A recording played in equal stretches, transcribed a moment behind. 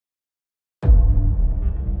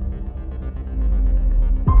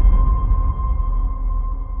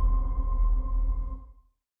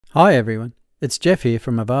Hi everyone, it's Jeff here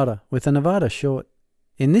from Avada with an Avada short.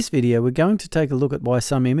 In this video we're going to take a look at why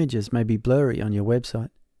some images may be blurry on your website.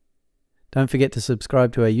 Don't forget to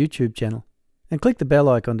subscribe to our YouTube channel and click the bell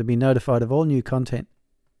icon to be notified of all new content.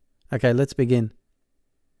 Okay, let's begin.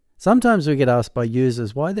 Sometimes we get asked by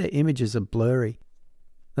users why their images are blurry.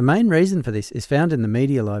 The main reason for this is found in the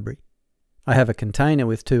media library. I have a container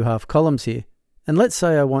with two half columns here, and let's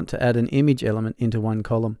say I want to add an image element into one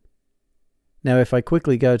column. Now if I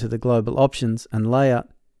quickly go to the global options and layout,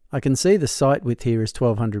 I can see the site width here is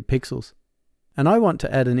 1200 pixels, and I want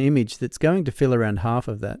to add an image that's going to fill around half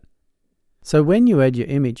of that. So when you add your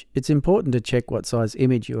image, it's important to check what size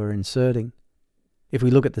image you are inserting. If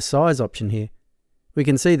we look at the size option here, we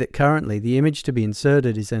can see that currently the image to be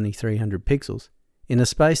inserted is only 300 pixels, in a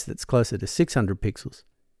space that's closer to 600 pixels,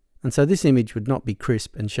 and so this image would not be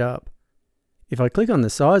crisp and sharp. If I click on the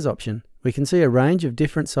size option, we can see a range of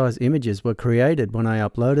different size images were created when I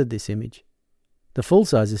uploaded this image. The full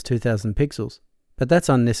size is 2000 pixels, but that's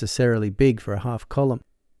unnecessarily big for a half column.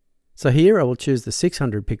 So here I will choose the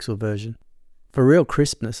 600 pixel version. For real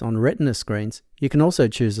crispness on retina screens, you can also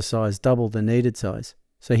choose a size double the needed size.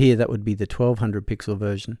 So here that would be the 1200 pixel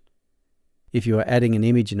version. If you are adding an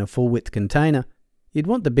image in a full width container, you'd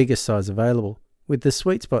want the biggest size available, with the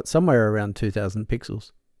sweet spot somewhere around 2000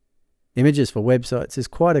 pixels. Images for websites is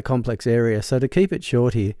quite a complex area, so to keep it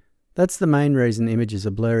short here, that's the main reason images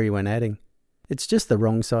are blurry when adding. It's just the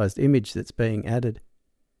wrong sized image that's being added.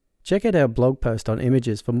 Check out our blog post on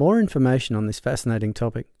images for more information on this fascinating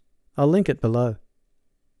topic. I'll link it below.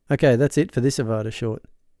 Okay, that's it for this Avada short.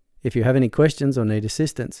 If you have any questions or need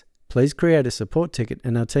assistance, please create a support ticket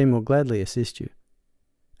and our team will gladly assist you.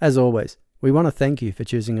 As always, we want to thank you for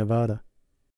choosing Avada.